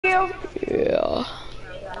Yeah.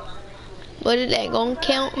 But it ain't gonna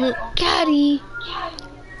count. Got it.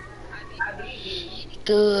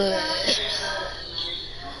 Good.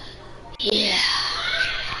 Yeah.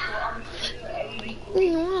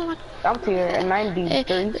 I'm here at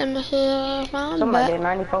 93. Somebody at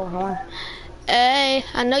 94 one. Hey,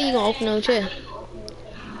 I know you gonna open them chair.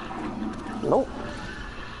 Nope.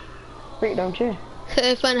 Freak them chair.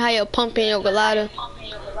 It's funny how you're pumping your glider.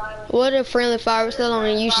 What if friendly fire was still on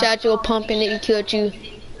and you shot your pump and it killed you?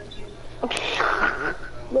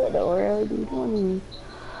 What the world are you doing?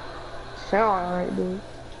 Sound right, dude.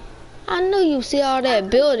 I knew you see all that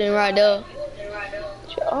building right there.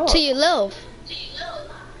 To your left.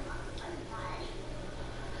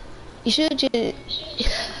 You should just...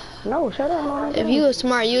 No, shut up, man. If you were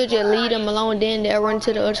smart, you would just leave them alone, then they'll run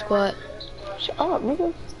to the other squad. Shut up,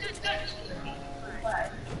 nigga.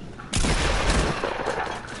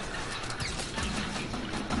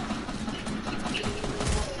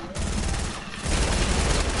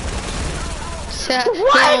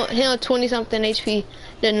 He on 20 something HP.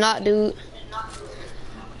 The not dude.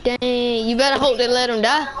 Dang, you better hope they let him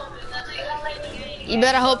die. You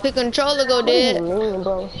better hope his controller go dead. What do you mean,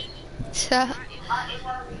 bro?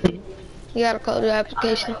 You gotta close the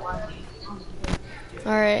application.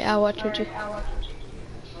 Alright, I'll watch with you.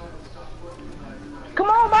 Come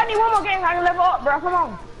on, bro, I need one more game. I can level up, bro. Come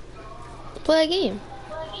on. Play a game.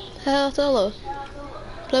 Hell solo.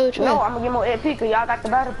 Play with Trey. No, I'm gonna get more AP because y'all got the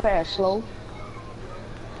battle pass, slow.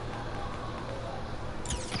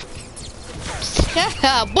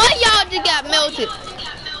 Boy, y'all just got melted.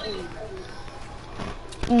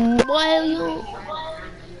 Boy,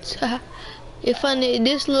 it's funny,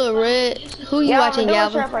 this little red. Who you watching,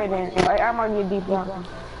 Galvin? Right then. Like, I'm gonna get deep one.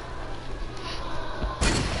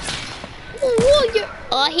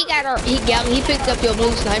 Oh, he got her. Galvin, he picked up your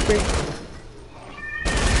blue sniper.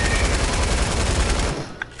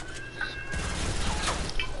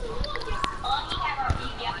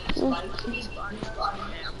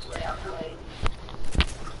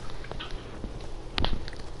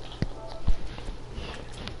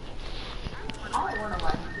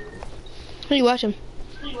 Who you watching?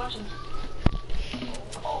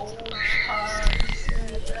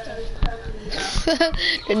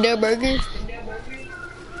 The Dare Burger.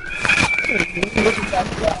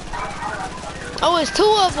 Oh, it's 2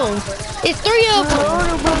 of them. It's 3 of them.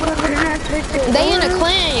 They in a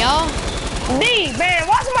clan, y'all. D, man,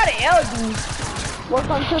 why somebody else do?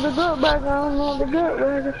 Welcome to the good burger. I don't know the good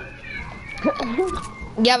burger.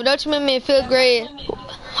 Yeah, but don't you remember in 5th grade?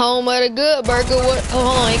 Home of the good burger. What? Oh,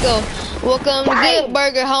 hold on, here go. Welcome to Good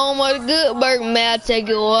Burger, home of the good burger. May I take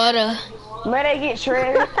your water? May they get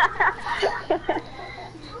shredded?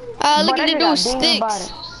 Look at the dude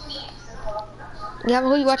sticks. Yeah, but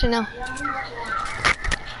who you watching now?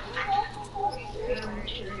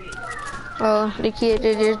 Oh, the kid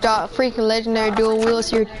that just dropped freaking legendary dual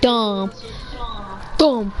wheels here. Dumb.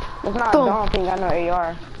 Dumb. It's not dumb thing, I know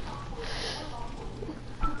AR.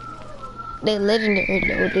 They legendary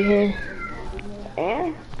though, dude.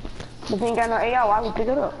 And? If you ain't got no AR, why we pick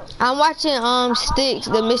it up? I'm watching Sticks,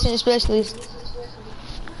 the mission specialist.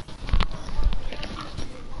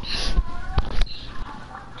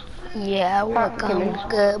 Yeah, welcome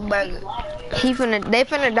Good Burger. They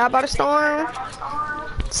finna die by the storm.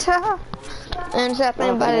 And something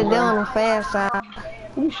about it, they're on the fast side.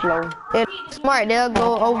 You slow. It's smart, they'll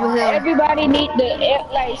go over here. Everybody need the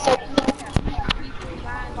like so.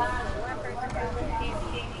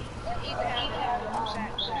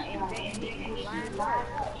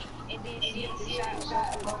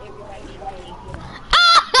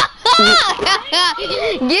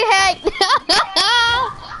 Get hacked.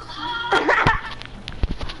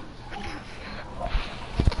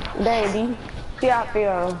 Dang, D. See how I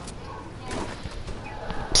feel.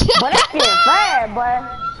 But that's getting fast, boy.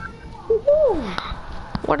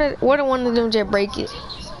 What are one of them just break it?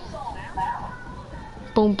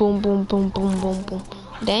 Boom, boom, boom, boom, boom, boom, boom.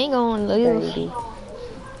 They ain't gonna live.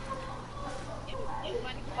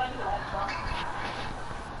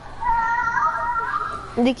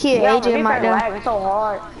 The kid AJ might know. It's so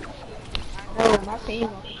hard. No, my team.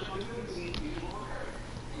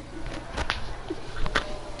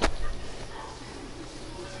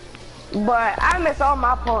 But I miss all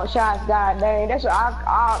my punch shots, god dang. That's what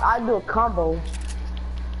I do a combo.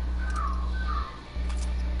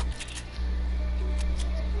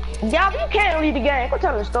 Y'all, you can't leave the game. Go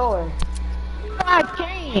tell the story. I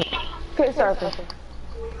can't. Pit circle.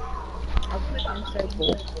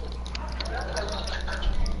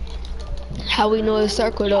 How we know it's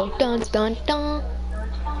circle though? Dun dun dun.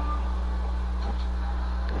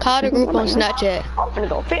 Call the group on Snapchat. I'm finna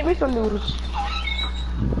go fit me some noodles.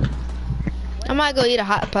 I might go eat a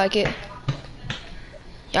Hot Pocket.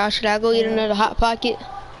 Y'all, should I go eat another Hot Pocket?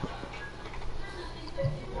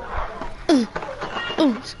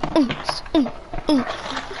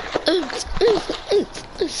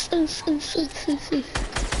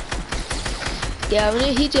 Yeah,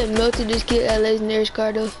 when he just melted this kid at Legendary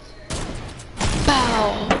Scar though.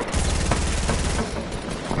 Bow.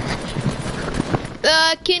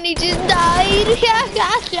 Kenny just died.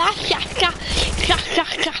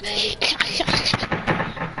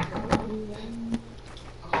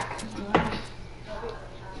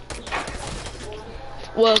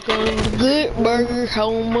 Welcome to Good Burger,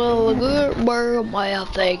 home of a good burger. Well,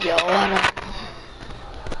 thank you.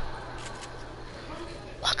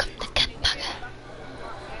 Welcome to Good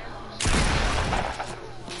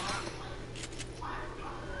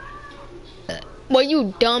Burger. Well,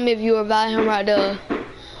 you dumb if you revive him right there.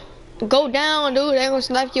 Go down, dude. They gonna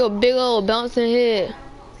snipe your big old bouncing head.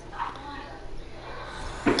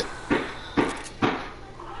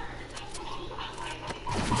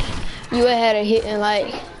 You ain't had a hit in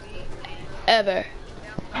like ever.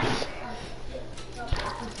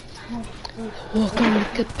 Welcome to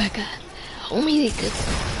Good Burger. Homie, good.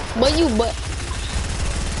 But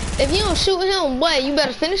if you don't shoot him, boy, you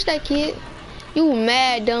better finish that kid. You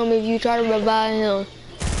mad dumb if you try to revive him.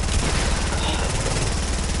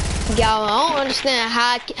 Y'all, I don't understand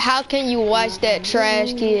how can you watch that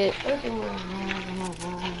trash kid?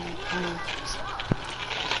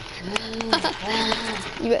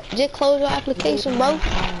 You just close your application, bro.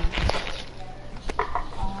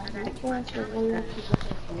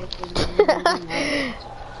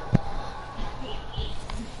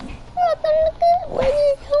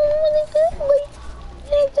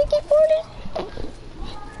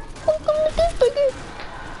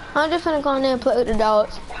 I'm just gonna go in there and play with the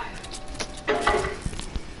dogs.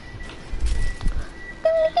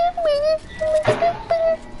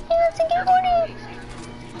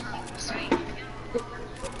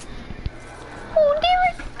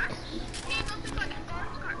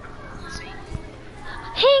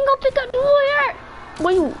 He ain't gonna pick up the lawyer.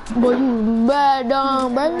 Boy, you bad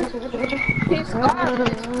dumb, baby.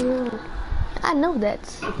 I know that.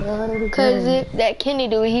 Cause if that Kenny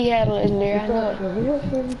dude, he had a legendary, I know.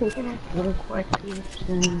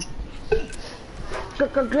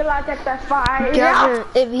 Good luck at that fight. Gavin,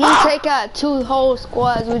 if he take out 2 whole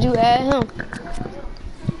squads, would you add him?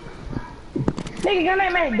 Nigga, your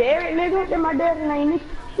name ain't Derek, nigga. That's my dad's name, nigga.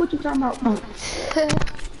 What you talking about?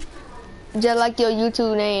 Just like your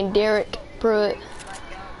YouTube name, Derek Pruitt.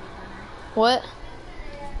 What?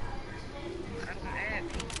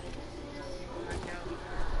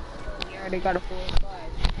 They got a full squad.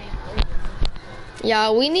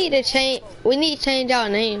 Y'all, we need to change our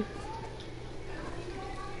name.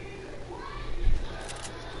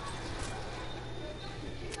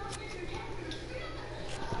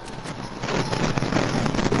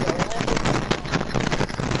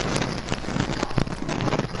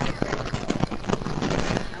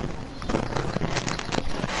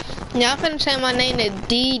 Yeah, I'm finna change my name to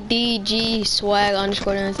DDG Swag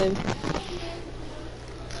underscore 97.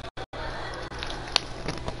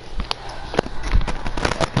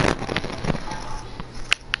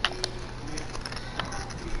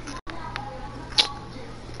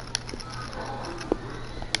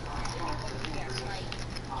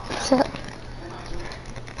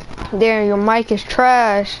 Darren, your mic is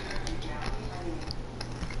trash.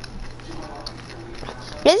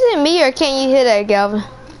 Is it me or can you hear that, Galvin?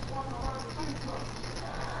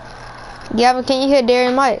 Gavin, can you hear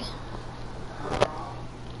Darren mic?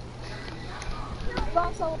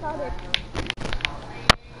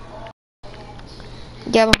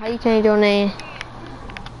 Gavin, how you change your name?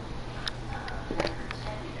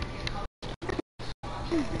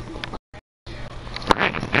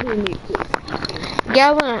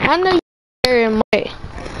 Gavin, I know you hear Darren mic.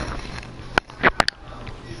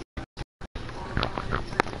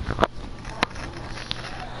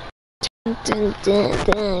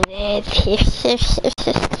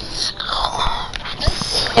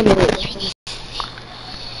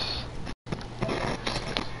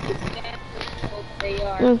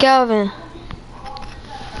 Galvin,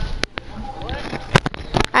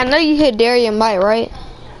 I know you hit Darian Mike, right?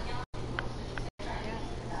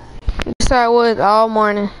 That's how I was all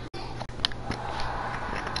morning.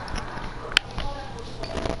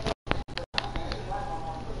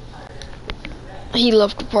 He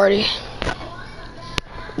left the party.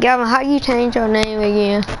 Gavin, how you change your name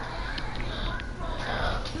again?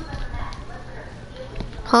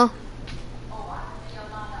 Huh?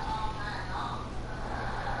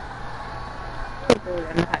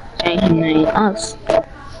 Change your name. Us.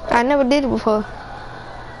 I never did it before.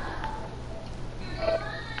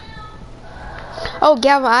 Oh,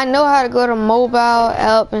 Gavin, I know how to go to mobile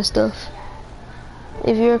app and stuff.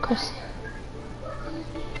 If you're a question.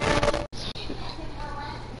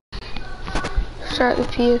 Start the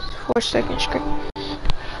PS4 second screen.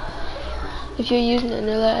 If you're using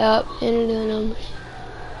another app, enter the numbers.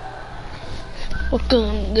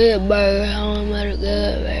 Welcome, good burger. How am I the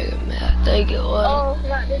good burger, man? Thank you. Oh,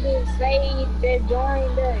 not they do say they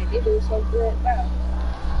joined that. They do so good, bro.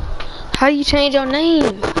 How do you change your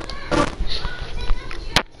name?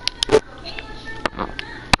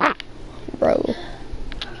 Bro.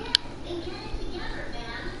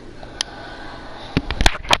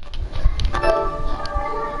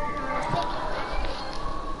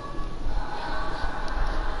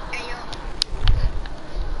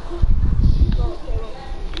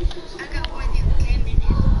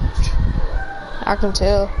 I can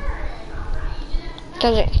tell.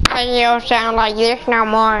 Cause you don't sound like this no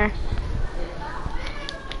more.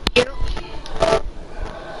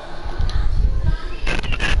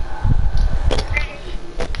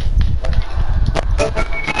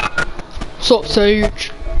 What's up,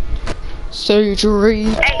 Sage? Sage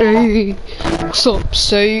Rage. Hey. What's up,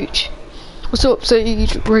 Sage? What's up,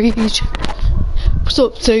 Sage Rage? What's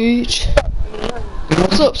up, Sage?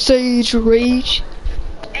 What's up, Sage Rage?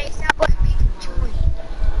 Hey, stop letting me join.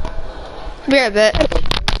 Be right back.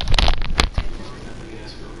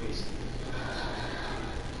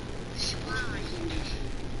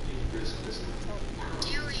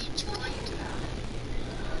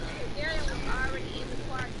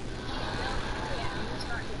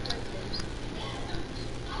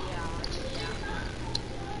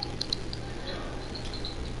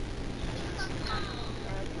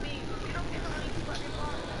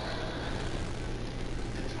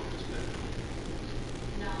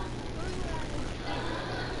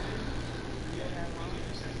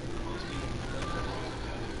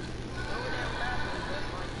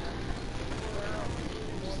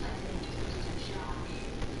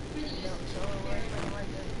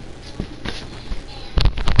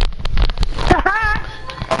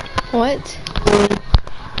 What?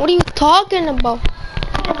 What are you talking about?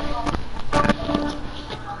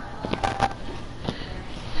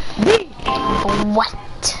 What?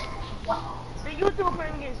 The YouTube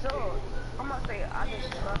couldn't get subs. I'm gonna say I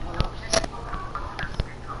just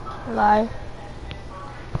Lie.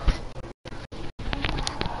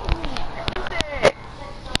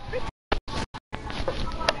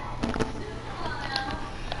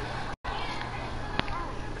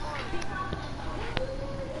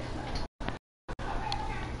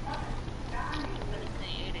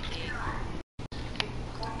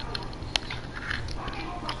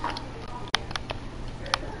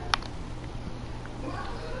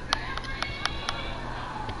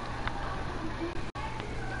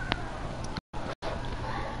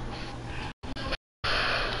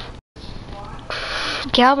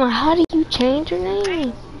 Calvin, how do you change your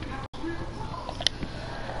name?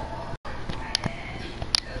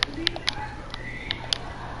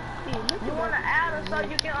 You wanna add us so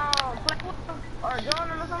you can play with them or join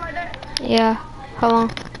them or something like that? Yeah. Hold on.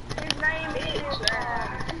 His name is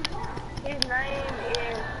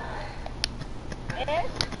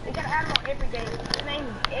S. You gotta add him on every game. His name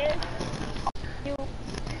is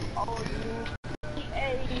SQOUA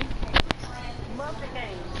Muffin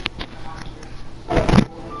Game.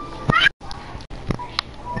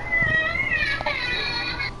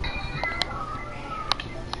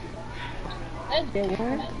 That's the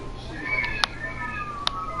one.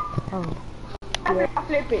 Oh. I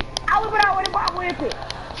flip it. I whip it out with a ball, whip it.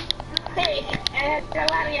 Hey, and a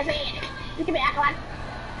lot of you say, you can be acting like.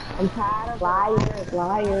 I'm tired of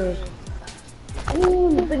liars.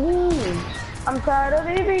 I'm tired of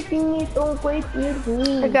everything you don't wait for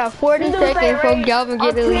me. I got 40 seconds before Calvin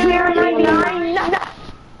get a lead.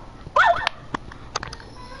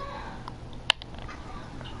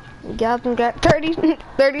 Calvin got 30,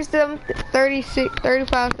 37, 36,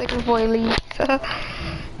 35 seconds before he leaves.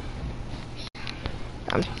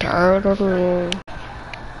 I'm tired of the room.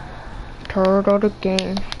 Tired of the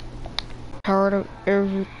game. Tired of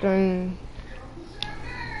everything.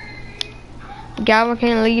 Galvin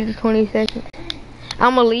can't leave in 20 seconds.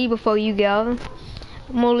 I'm gonna leave before you, Galvin.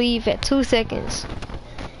 I'm gonna leave at 2 seconds.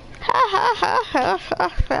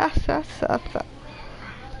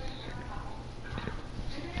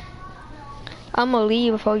 I'm gonna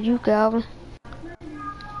leave before you, Galvin.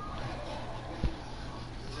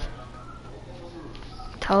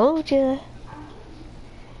 Told ya.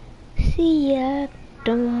 See ya.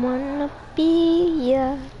 Don't wanna be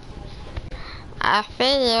ya. I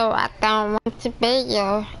feel you, I don't want to be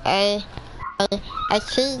you. Hey, I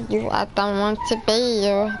see you, I don't want to be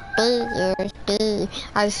you. Be you.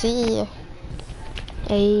 I see you.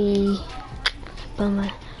 Hey, bummer.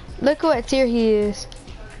 Look what tier he is.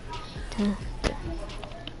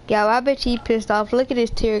 Gal, I bet you he pissed off. Look at his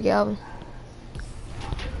tier, Galvin.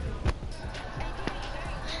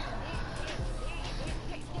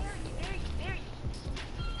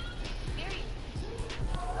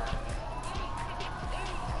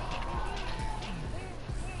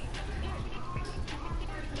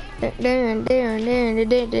 Darren.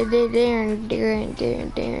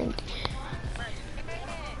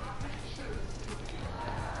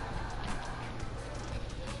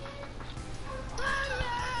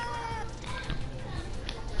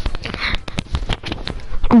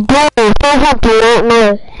 Bro, I have to let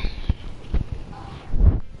me.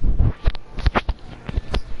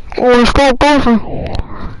 Let's go,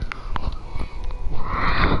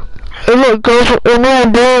 Hey, look, guys, and now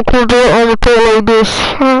I'm doing cool day on the tail like this,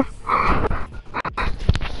 huh?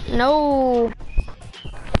 No.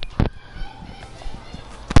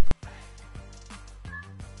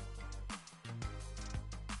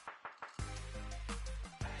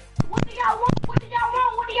 What do y'all want? What do y'all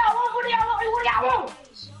want? What do y'all want? What do y'all want? What do y'all want?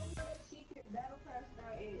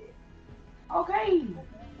 Okay.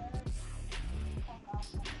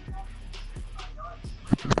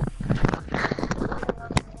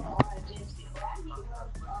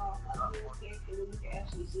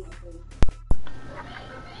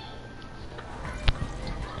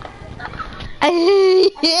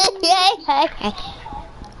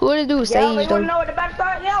 What to do, Sage? Yeah, you wanna know what the battle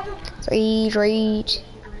start, yeah? Sage Rage.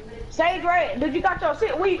 Sage Rage, did you got your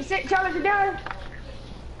sit challenge done?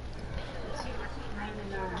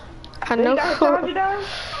 I Did know. you got your challenge done?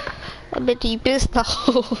 I bet you pissed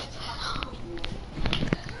off.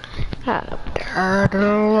 I'm tired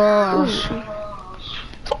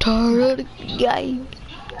of the game.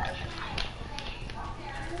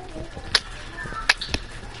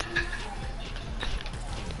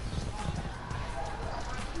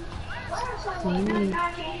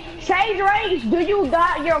 Sage Rage, do you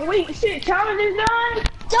got your week shit challenges done?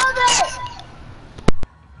 Done it!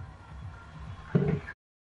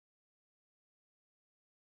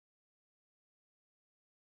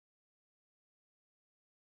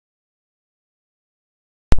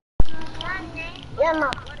 Yeah,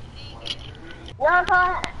 no. No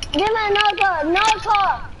car. Give me no car. No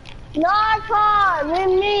car. No car with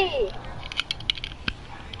me.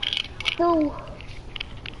 Dude.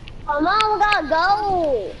 Come on, we gotta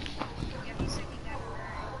go.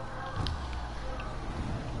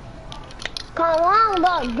 Come on, we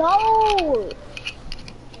gotta go.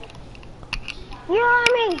 You know what I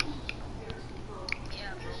mean?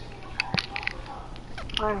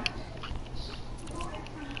 Alright.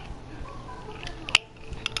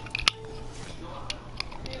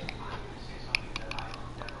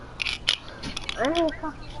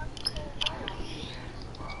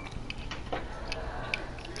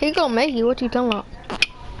 He gonna make you. What you talking about?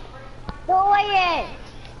 Go away.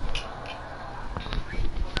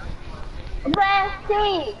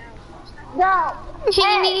 Bestie. Go. He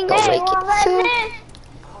ain't even gonna make it.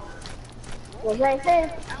 What's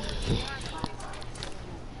this?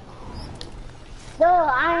 No,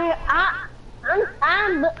 I'm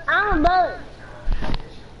a bug.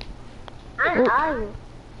 I'm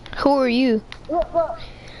Who are you? Look.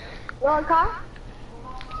 Your car?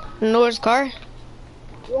 Noah's car?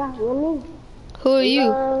 Yeah, with me. Who are you?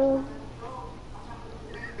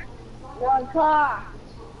 Your car.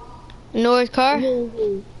 Noah's car?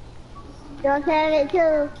 Don't tell it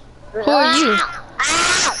too. Who are you?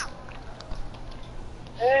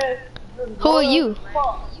 Who are you?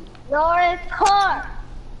 Your car.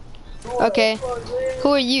 Okay. Who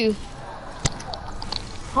are you?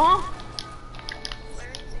 Huh?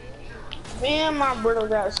 Me and my brother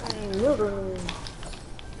got the same middle name.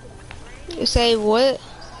 You say what?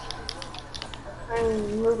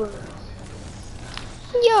 Same middle name.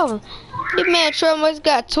 Yo, this man Trump must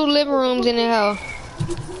got 2 living rooms in the house.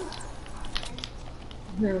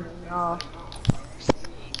 No.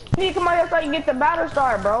 You need to come out here so you can get the battle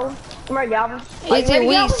started, bro. Come here, Galvin. Is it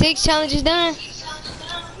week 6 challenges done?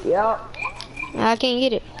 Yup. I can't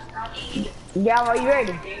get it. Galvin, are you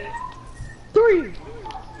ready? 3,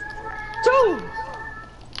 2,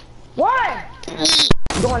 1.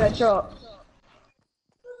 Go in that truck.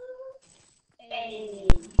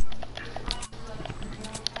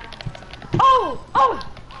 Oh! Oh!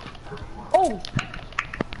 Oh!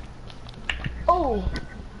 Oh!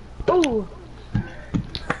 Oh!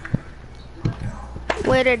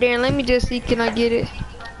 Wait there, Darren. Let me just see. Can I get it?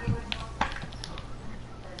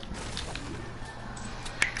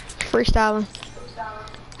 freestyling.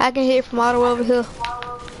 I can hear from all the way over here.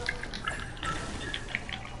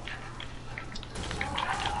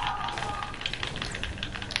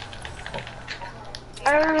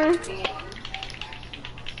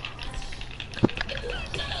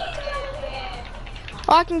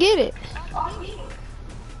 Oh, I can get it.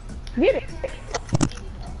 Get it.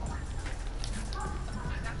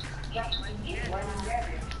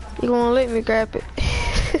 You gonna let me grab it?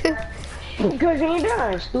 Because you ain't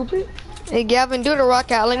done, stupid. Hey, Gavin, do the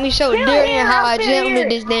rock out. Let me show Still Darren here, how I'm I still jump here. to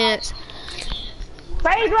this dance.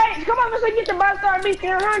 Phase race, come on, let's get the bus star beat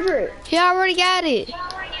 100. He already got it.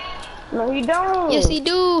 No, he don't. Yes, he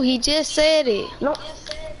do. He just said it. No.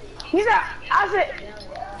 He's not. I said,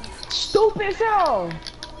 stupid self.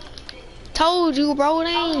 Told you, bro. It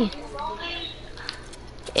ain't.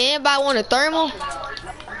 Anybody want a thermal?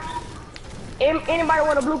 Anybody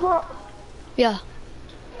want a blue pump? Yeah.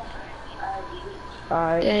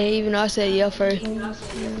 Alright. Yeah, even though I said yeah first. You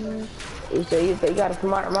said you got a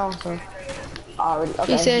smart mouth, so. Already.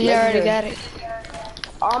 Okay. He said he already got it.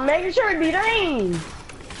 I'm making sure it be dang.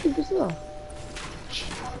 Stupid self.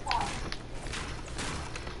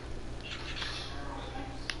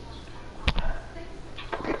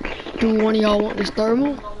 Do one of y'all want this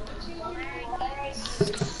thermal?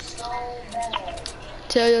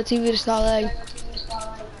 Tell your TV to stop lagging.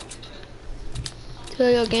 Tell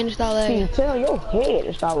your game to stop lagging. Tell your head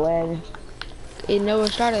to stop lagging. It never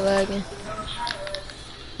started lagging.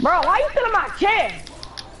 Bro, why you still in my chest?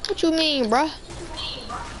 What you mean, bruh?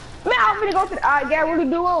 Man, I'm finna go to the got really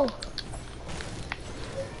duo.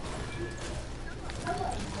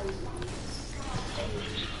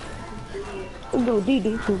 Do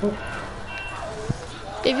DD.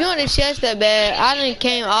 If you want the chest that bad, I done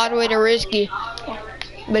came all the way to Risky.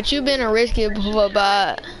 But you been a Risky before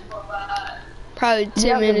about probably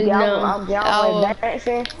 10 minutes now. I'm down with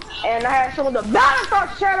dancing, and I had some of the balance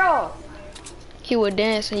start shut off. He was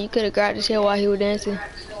dancing. You could have grabbed his head while he was dancing.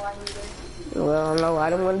 Well, no, I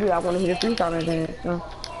don't want to do that. I want to hear the freestyle dance. So.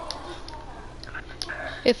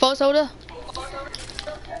 If folks over there?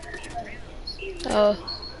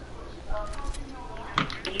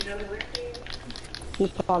 He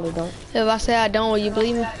probably don't. If I say I don't, will you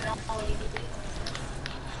believe me?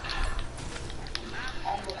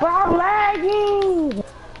 Bro, I'm lagging.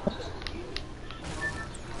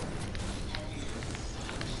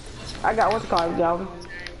 I got what's called Galvin.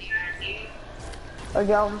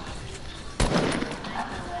 Galvin.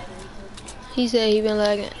 He said he been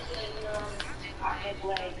lagging.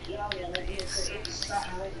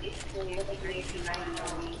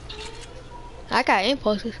 I got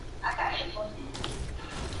impulses.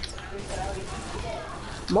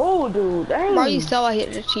 Move, dude. Dang. Bro, you saw I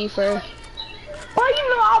hit the chief first. Well, you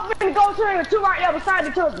know I'm finna go to the two right there beside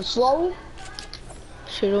the truck. Slow.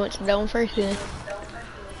 Should've went to that one first then.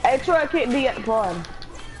 Hey, Troy can't be at the party.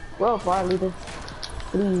 Well, finally,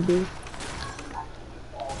 please, dude.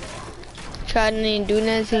 Try to even do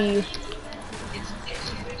nothing to you.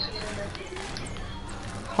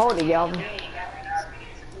 Hold it, Galvin.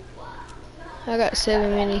 I got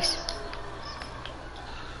 7 minis.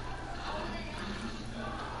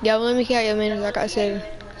 Y'all let me count your minis. I got 7.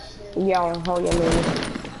 Yeah, hold your minute.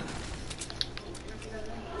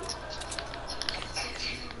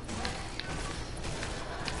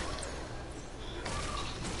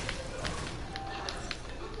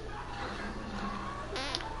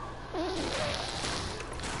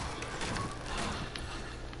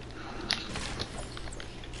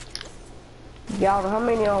 Y'all, how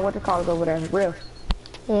many on what the cars over there? Real.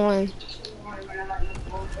 1.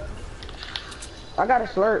 I got a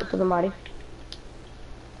slurp for somebody.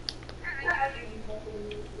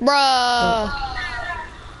 Bruh.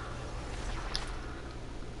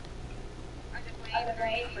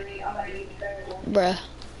 Bruh.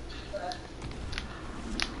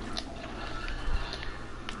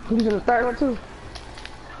 Who's in the third one too?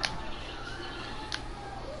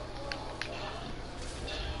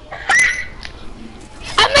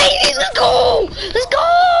 I made it! Let's go! Let's go!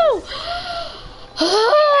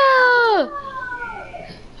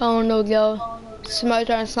 I don't know, yo. Somebody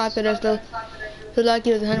trying to snipe at us though. Feel like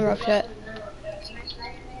it was a 100 rough shot.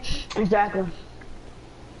 Exactly.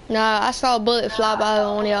 Nah, I saw a bullet fly by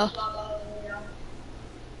one of y'all.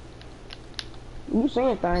 You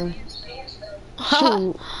seen things.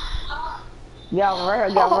 Shoot. Y'all right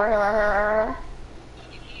here, y'all right here.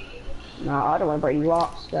 Nah, I don't want to break these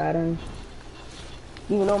locks, God.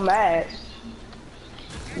 Even no match.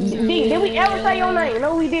 Did we ever say your name?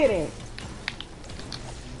 No, we didn't.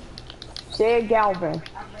 Said Galvin.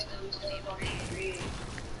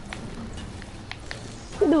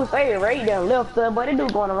 This dude say right down left there, but this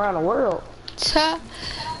dude going around the world. Ta.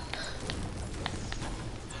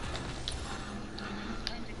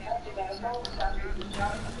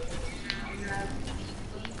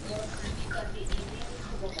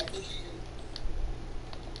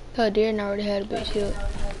 Oh, Darren already had a big shield.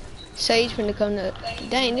 Sage finna come to.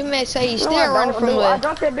 Dang, this man Sage still running from I us.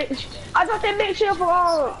 dropped that big shield for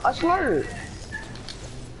a slurp.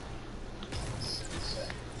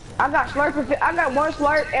 I got slurp. I got 1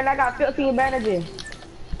 slurp and I got 15 bandages.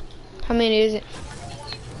 How many is it?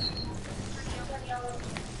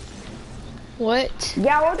 What?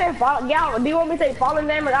 Yeah, what they follow? Yeah, do you want me to take falling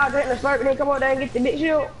them and I'll drink the slurp and then come over there and get the big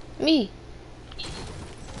shield? Me.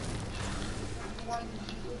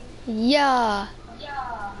 Yeah.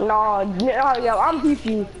 No, yeah, I'm teach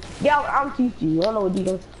you. Yeah, I'm teach you. I don't know what you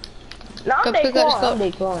do. No, I'm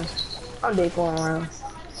Daquan. I'm Daquan around.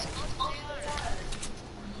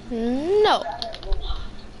 No.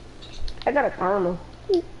 I got a thermal.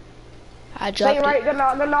 I dropped it. Right, good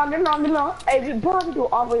enough. Hey, we probably do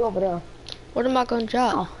all the way over there. What am I gonna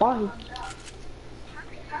drop? Oh, fine.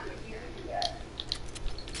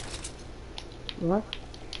 What?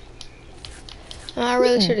 I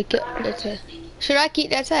really should have kept that set. Should I keep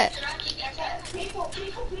that set?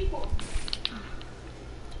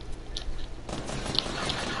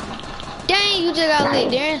 Dang, you just got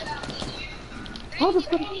lit, Darren.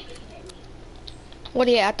 What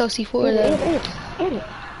do you have? I thought C4 though.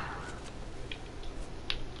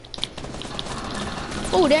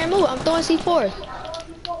 Oh, Darren, move. I'm throwing C4.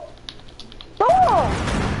 Oh!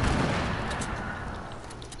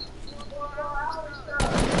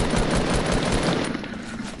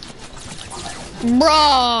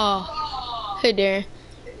 Bruh. Hey, Darren.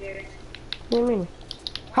 What do you mean?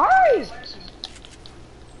 Hurry!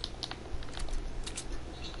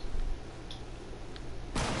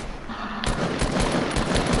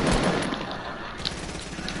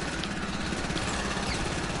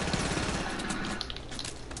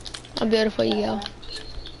 I'm beautiful, you go.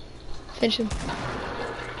 Finish him.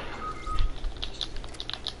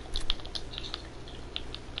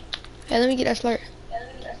 Hey, let me get that slurp.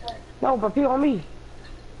 No, but peel on me.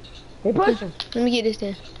 They pushing. Let me get this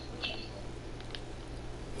then.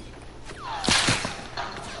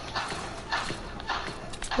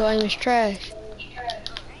 Your aim is trash.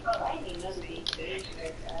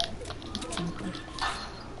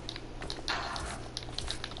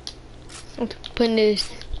 I'm putting this.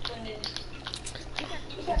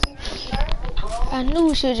 I knew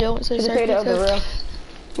we should jump to the circle.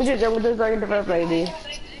 We just jump with the circle the first place, dude.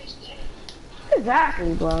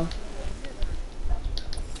 Exactly, bro.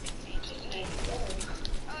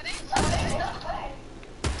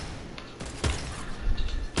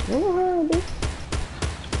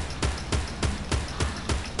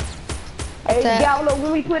 Hey, y'all look,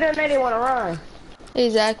 when we put in there, they want to run.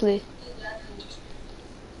 Exactly.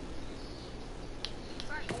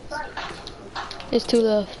 It's 2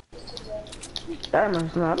 left.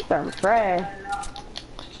 Thermos, no, thermos trash.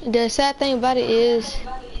 The sad thing about it is,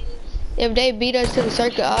 if they beat us to the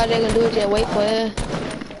circuit, all they're gonna do is just wait for us.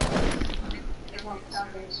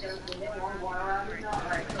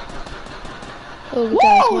 Oh,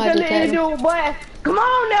 whoa, the little dude, boy. Come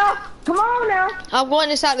on now. Come on now. I'm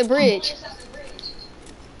going inside the bridge.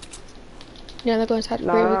 Yeah, they're going inside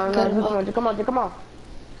the bridge. We can cut him off. Come on.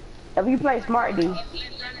 If you play smart, D.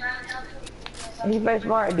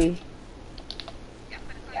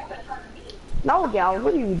 No, y'all,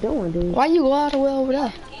 what are you doing, dude? Why you go all the way over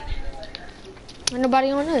there? Ain't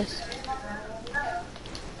nobody on this.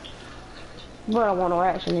 But I want no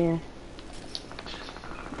action in.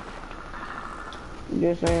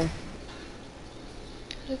 Just saying.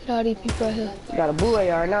 Look at all these people right here. Got a blue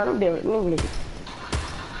AR now, them different niggas.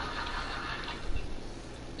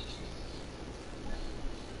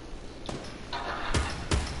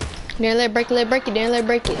 Darren, let break it, Darren, let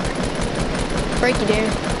break it. Break it,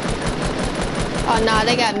 Darren. Oh, nah,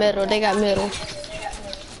 they got middle.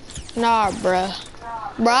 Nah, bruh.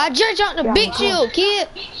 Bruh, I just jumped the big shield, kid.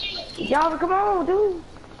 Y'all, come on, dude.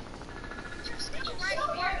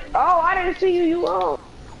 Oh, I didn't see you, you on.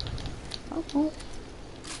 Okay.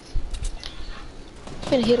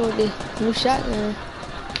 Finna hit with this new shotgun.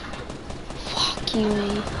 Fuck you,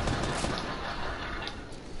 man.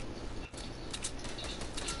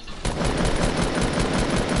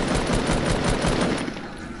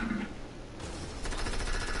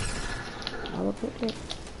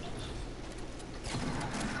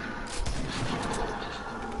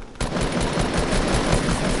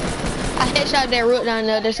 I headshot that root down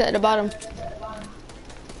there that's at the bottom.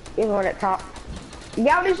 He's one at top.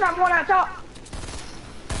 Y'all need something on that top.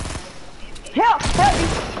 Help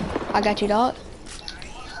me. I got you, dog.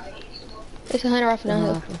 It's a hunter rifle down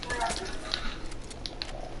here.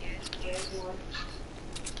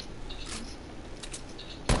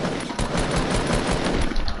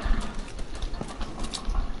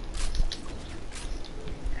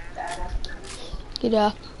 Get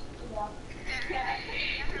out.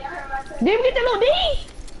 Didn't get the little D.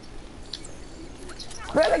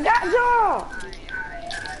 Brother got John.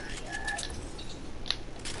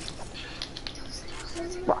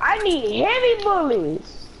 Bro, I need heavy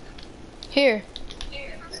bullets. Here.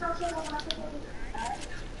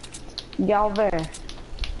 Galvin.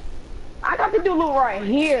 I got to do loot right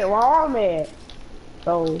here where I'm at.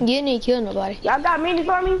 So You didn't need to kill nobody. y'all got minis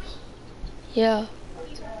for me? Yeah.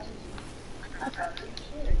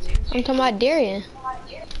 I'm talking about Darian.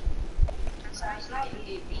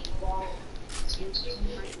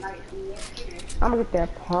 I'm gonna get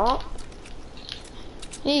that pump.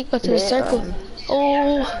 You need to go to the circle.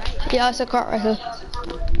 Oh, yeah, it's a cart right here.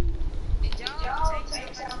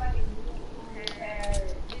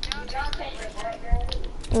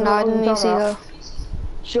 No, I didn't even see her.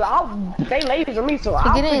 Sure, they laser me, so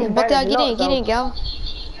I'll Get in, but get in, gal.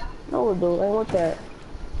 No, dude, I want that.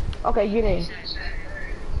 Okay, get in.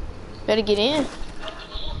 Better get in.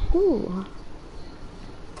 Ooh.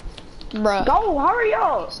 Bruh. Go, hurry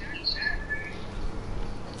up.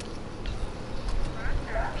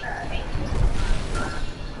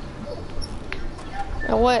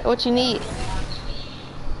 Now what you need?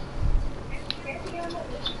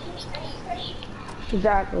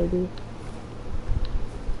 Exactly, dude.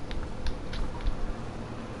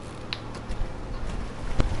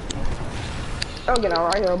 I'm getting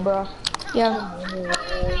out right here, bro. Yeah.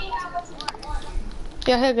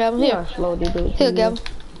 Yeah, here, Gavin, here. Yeah, slow, dude. Here, Gavin.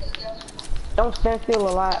 Don't stand still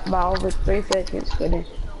a lot by over 3 seconds for this.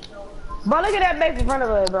 But look at that base in front of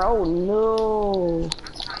us, bro. Oh no.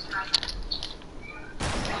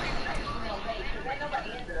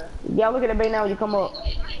 Yeah, look at that bait now when you come up.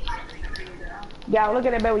 Yeah, look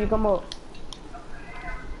at that bait when you come up.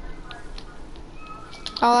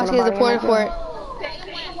 All I see is a porter for it.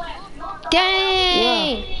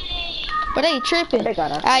 Dang! Yeah. But they tripping. They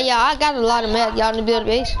got us. Yeah, I got a lot of meth. Y'all need to build a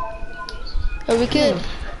base. Or we could.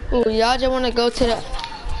 Ooh, y'all just want to go to the...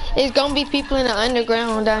 It's going to be people in the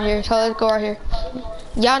underground down here. So let's go right here.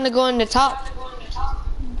 Y'all need to go in the top.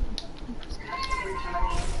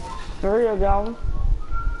 For real, y'all.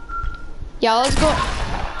 Y'all, let's go.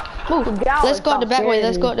 Ooh, let's go the back way.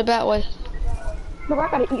 Let's go the back way. Look, I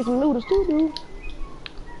gotta eat some noodles too, dude.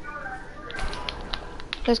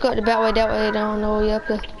 Let's go the back way. That way they don't know we up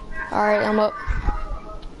here. Alright, I'm up.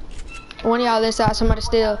 One of y'all this side, somebody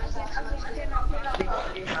steal.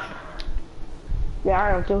 Yeah,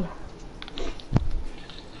 I am too.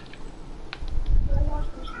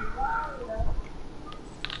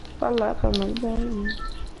 I love my baby.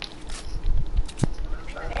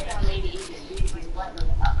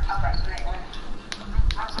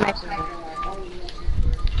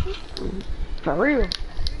 For real.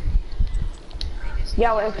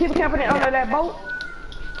 Yo, is people camping under that boat?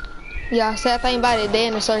 Yeah, sad thing about it, they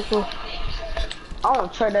in the circle. I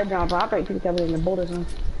don't trade that down, bro. I think people camping in the boat or something.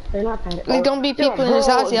 They're not that. There's gonna be people in this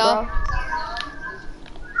house, y'all.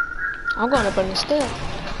 I'm going up on the stair.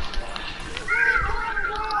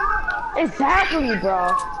 Exactly,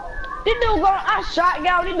 bro. This dude go, I shot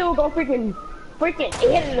y'all. This dude go freaking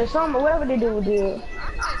hit it or something, or whatever they do did.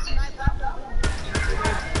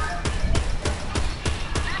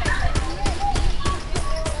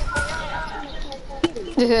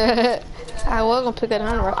 I was gonna pick up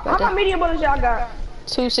 100 right How many medium bullets y'all got?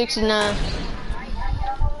 269.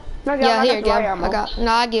 No, Yeah, here, Gavin.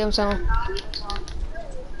 I give him some.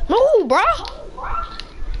 Move, bro.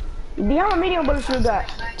 How many medium bullets you got?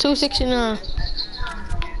 269.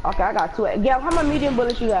 Okay, I got 2. Yeah, how many medium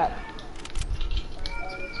bullets you got?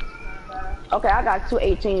 Okay, I got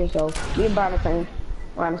 218, so we about the same.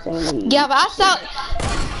 Around the same league. Yeah, but I saw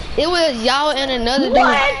it was y'all and another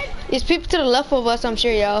What? dude. It's people to the left of us, I'm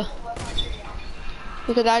sure, y'all.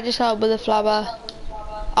 Because I just saw a bullet fly by.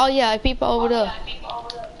 Oh yeah, people over there.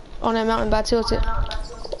 On that mountain by Tilted.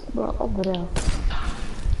 Bro, over there.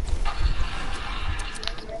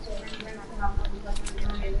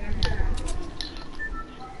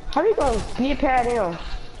 How you gonna get past him?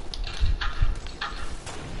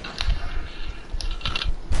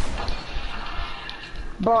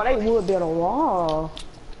 Bro, they would build a wall.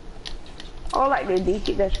 I like the D,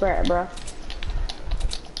 keep that scrap, bro.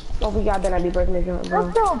 Oh, we got better be breaking the joint, bro.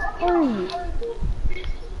 What's up, free?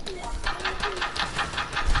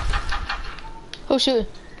 Who shooting?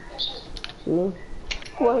 Me?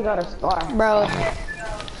 Who else got a scar? Bro.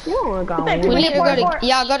 You don't got We one. need to go to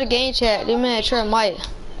y'all go to game chat. This man Trey Mike.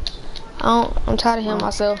 I'm tired of hearing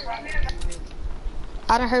myself.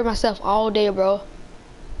 I done heard myself all day, bro.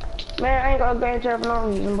 Man, I ain't gonna game chat for no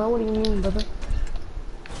reason, bro. What do you mean, brother?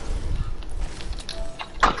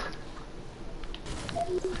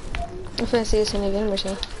 I'm finna see this in the vending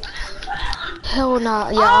machine. Hell nah.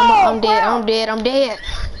 Yeah, I'm dead. I'm dead. I'm dead.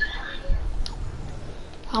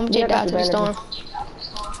 I'm just down to the storm.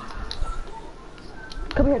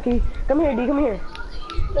 Come here, Key. Come here, D. Come here.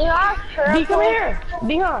 Yeah, D, come here.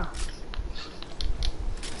 D, huh?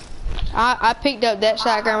 I picked up that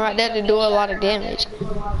shotgun right there to do a lot of damage.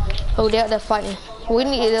 Oh, they're fighting. We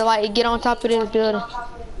need to like get on top of this building.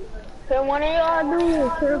 Can one of y'all do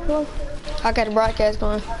it, careful? I got the broadcast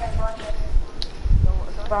going.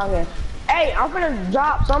 Hey, I'm finna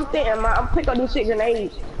drop something and I'm pick up these 6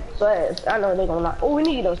 grenades. But I know they're gonna not. Oh, we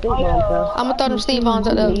need those stink bombs, though. I'm gonna throw them Steve bombs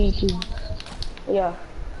up there. Yeah.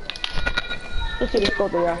 Let's see this go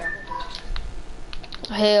through, y'all.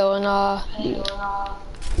 Hell nah.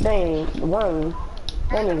 Dang, one.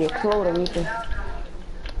 That nigga get close to me.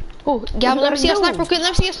 Oh, Gavin, let me see a sniper quick.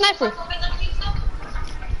 Let me see a sniper.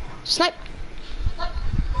 Snipe.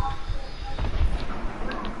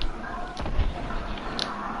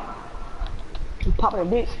 You popping a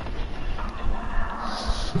bitch.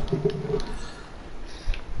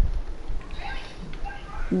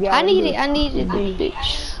 Yeah, I need it,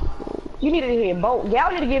 bitch. You needed to hit boat.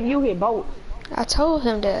 Gal need to give you hit boat. I told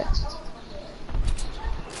him that.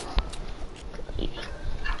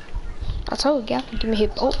 I told Gavin, give me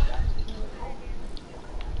hit boat.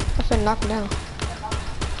 I'm finna knock him down.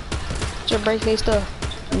 Just break their stuff.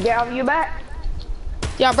 Gal, you back?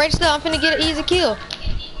 Y'all break stuff, I'm finna get an easy kill.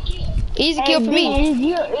 Easy kill for me. Is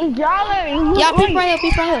y'all Y'all peep right here,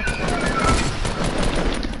 peep right here.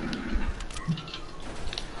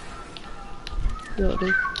 Yeah,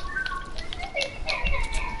 dude.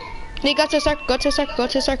 Nick, go to the circle, go to the circle, go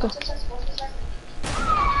to the circle.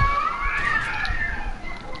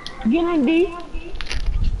 Get in, D.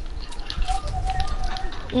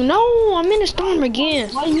 No, I'm in the storm again.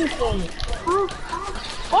 What you saying? Huh?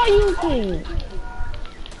 What you saying?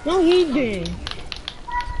 No, he did.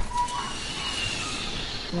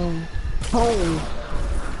 Home.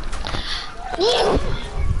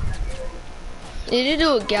 Did you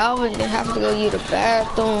do it, Galvin? Then have to go use the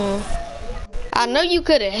bathroom. I know you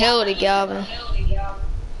could have held it, Galvin.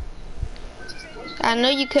 I know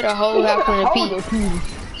you could have hold out from the peak.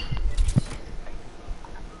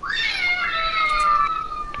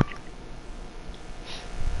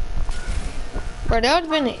 Bro, that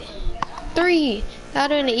would've been 3. That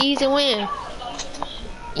would've been an easy win.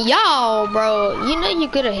 Y'all, bro, you know you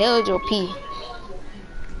could have held your P.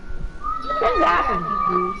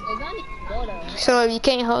 So if you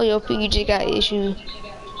can't hold your P, you just got issues.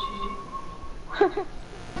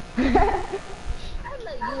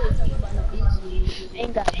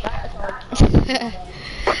 Ain't got that.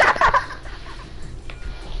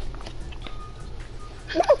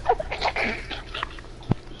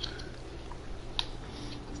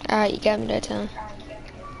 Alright, you got me that time.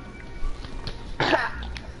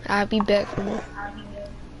 I'll be back for more.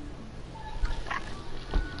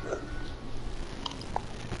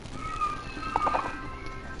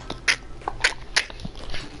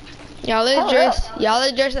 Y'all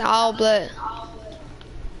let's dress in all black.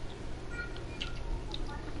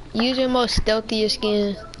 Use your most stealthiest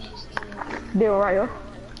skin. Deal right here.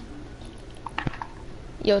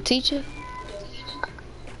 Yo, teacher?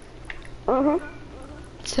 Mm-hmm.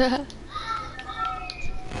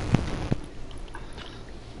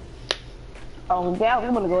 Oh, Gal, we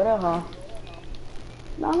wanna go there, huh?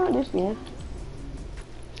 No, not this skin.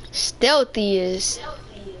 Stealthiest.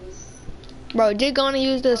 Bro, just gonna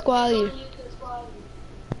use the squad leader.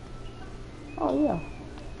 Oh, yeah.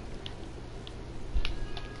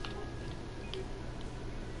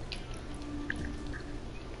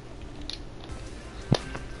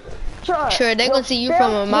 Sure, they gonna see you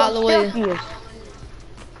from a mile away.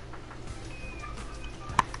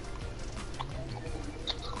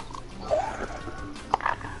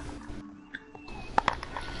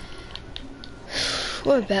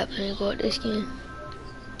 What Batman go at this game?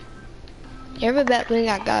 Every Batman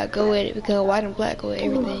I gotta go at it because white and black go at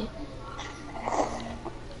everything.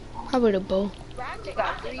 Probably the bow.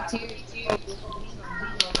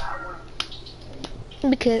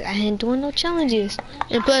 Because I ain't doing no challenges.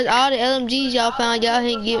 And plus all the LMGs y'all found, y'all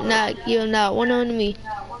ain't give not one on me.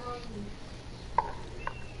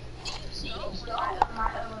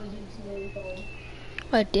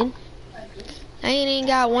 What then? I ain't even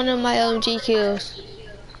got one of my LMG kills.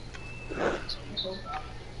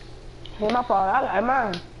 Hey, my fault. I got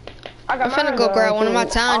mine. I'm finna go grab one of my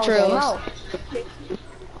time trails.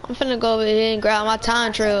 I'm finna go over here and grab my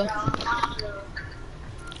time trail.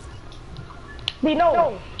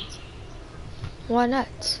 No. Why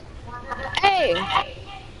not? Hey.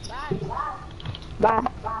 Bye.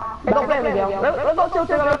 Let's go play with y'all. Let's go till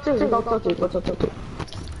 2. Let's go till 2.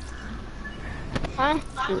 Huh?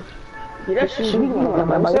 Yeah, that shit, we gonna play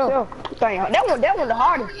by myself. That one the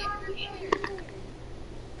hardest.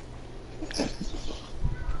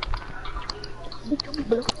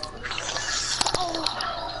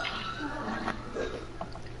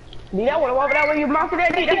 That one over there where you marked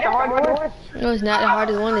that, that's the hardest one. No, it's not. The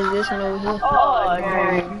hardest one is this one over here. Oh,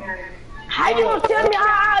 man. How you gonna tell me how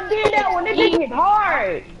I did that one? This thing is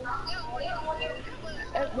hard.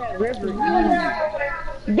 That's that river.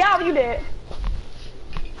 Gal, you did.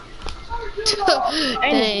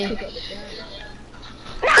 Dang.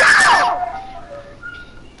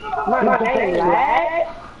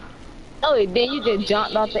 Oh, then you just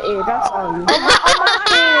jumped off the edge. That's all you.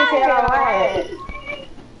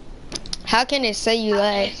 How can it say you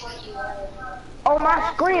lag? On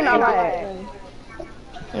my screen, I lag.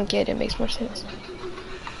 Okay, that makes more sense.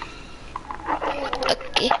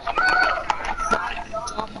 Okay.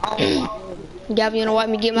 Gabby, you wanna watch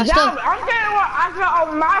me get my stuff? I'm saying what I saw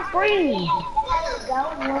on my screen.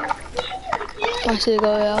 Watch it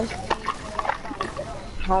go, y'all.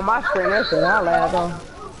 On my screen, that's it. I lag on.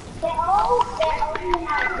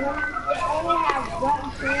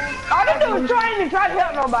 All they do is try to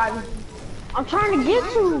help nobody. I'm trying to get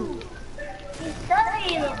you.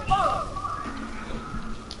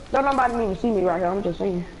 Don't nobody even see me right here. I'm just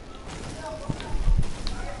saying.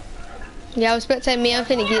 Y'all spectate me. I'm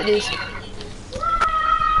finna get this.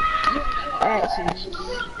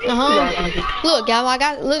 Look, y'all, I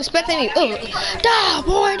got. Look, spectate me. Die,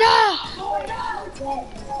 boy, die.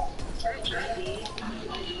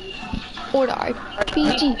 Or die.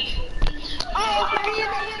 PG.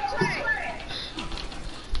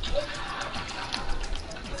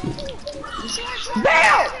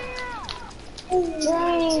 Bam!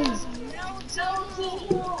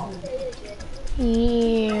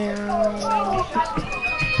 Yeah.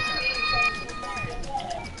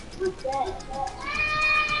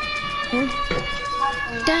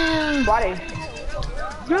 Damn. Buddy.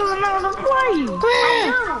 You're not a play.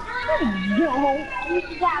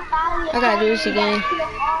 I gotta do this again.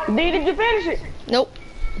 Did you finish it? Nope.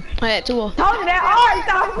 I had 2 more. Told you that hard.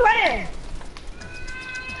 Stop playing.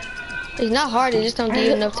 It's not hard. It just don't give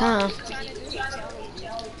you enough time.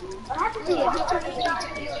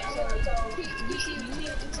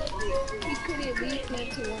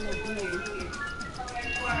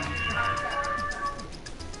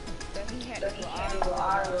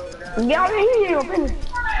 Yeah, I mean, he ain't gonna finish.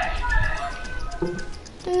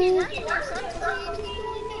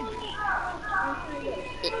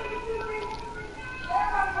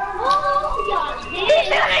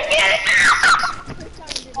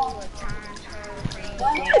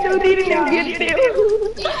 Dude, he didn't even get it.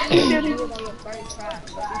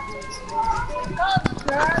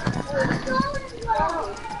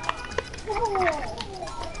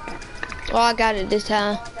 Oh, I got it this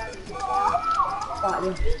time.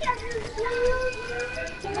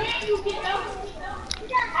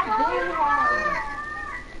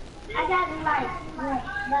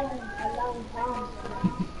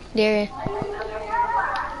 There.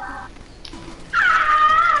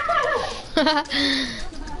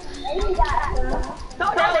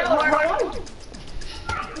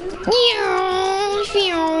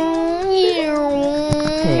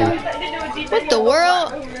 What the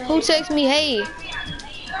world? Who texts me, hey?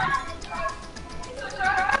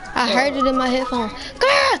 I heard it in my headphones.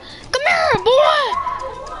 Come here, boy!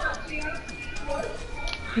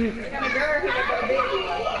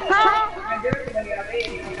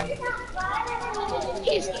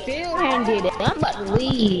 He still hadn't did it. I'm about to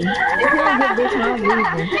leave. It's not good bitch, I'm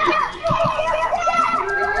leaving.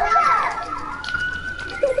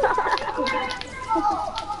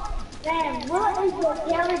 Man, what is your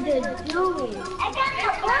villager doing? I got the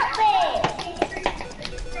puppet!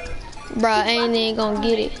 Bruh, I ain't even gonna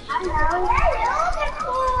get it. I know.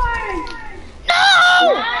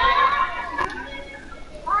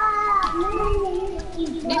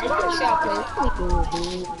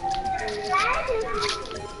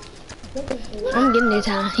 I'm getting this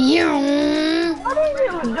time. What are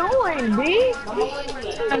you doing, B?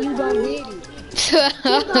 How you gonna get it?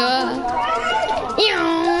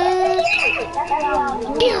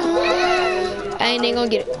 I ain't even gonna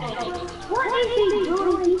get it. What is he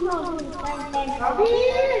doing? He's not doing the same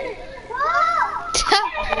thing.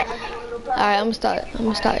 Alright, I'm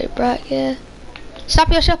gonna start it, bro. Yeah. Stop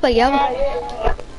yourself, yellow.